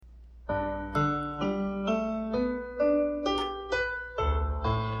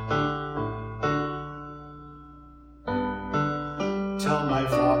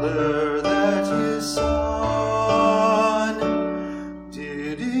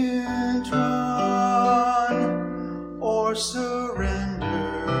or surrender,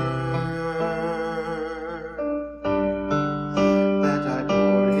 that I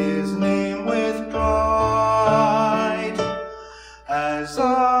bore his name with pride as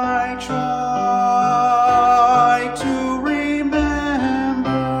I try to remember.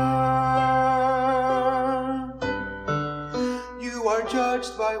 You are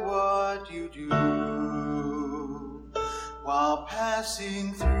judged by what you do while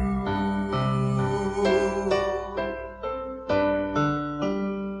passing through.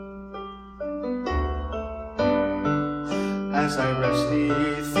 As I rest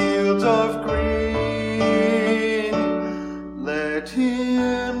 'neath fields of green, let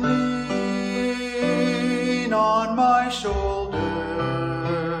him lean on my shoulder.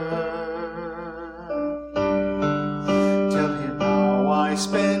 Tell him how I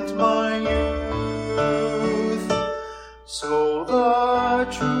spent my youth, so the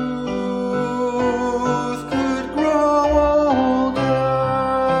truth could grow older.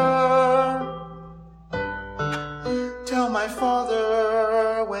 Tell my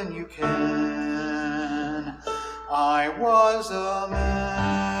father when you can, I was a man.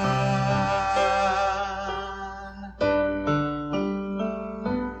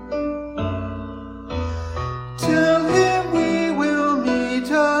 Tell him we will meet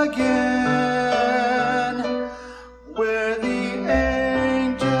again, where the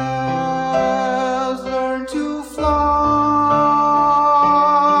angels learn to fly.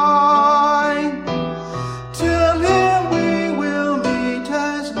 Tell him we will meet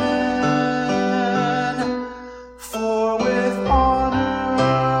as men, for with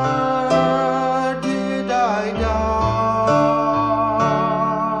honor did I die.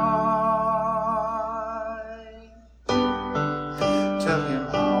 Tell him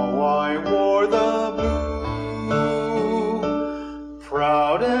how I wore the blue,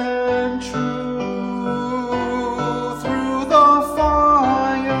 proud and true, through the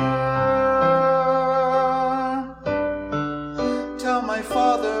fire. Tell my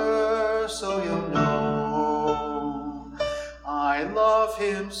father so you'll know I love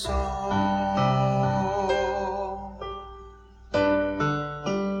him so.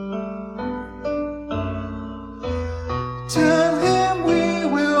 Tell him we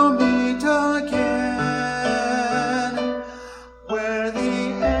will meet again, where the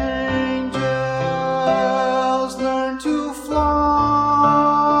angels learn to fly.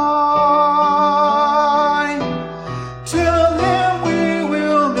 Tell him we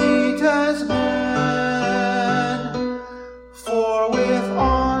will meet as men, for with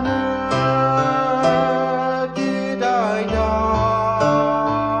honor did I die.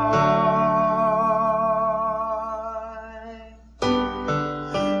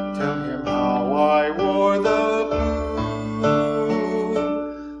 Tell him how I wore the blue,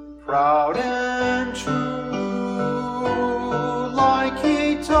 proud and true, like he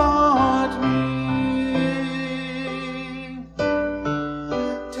taught me.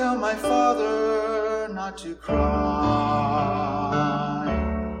 Tell my father not to cry.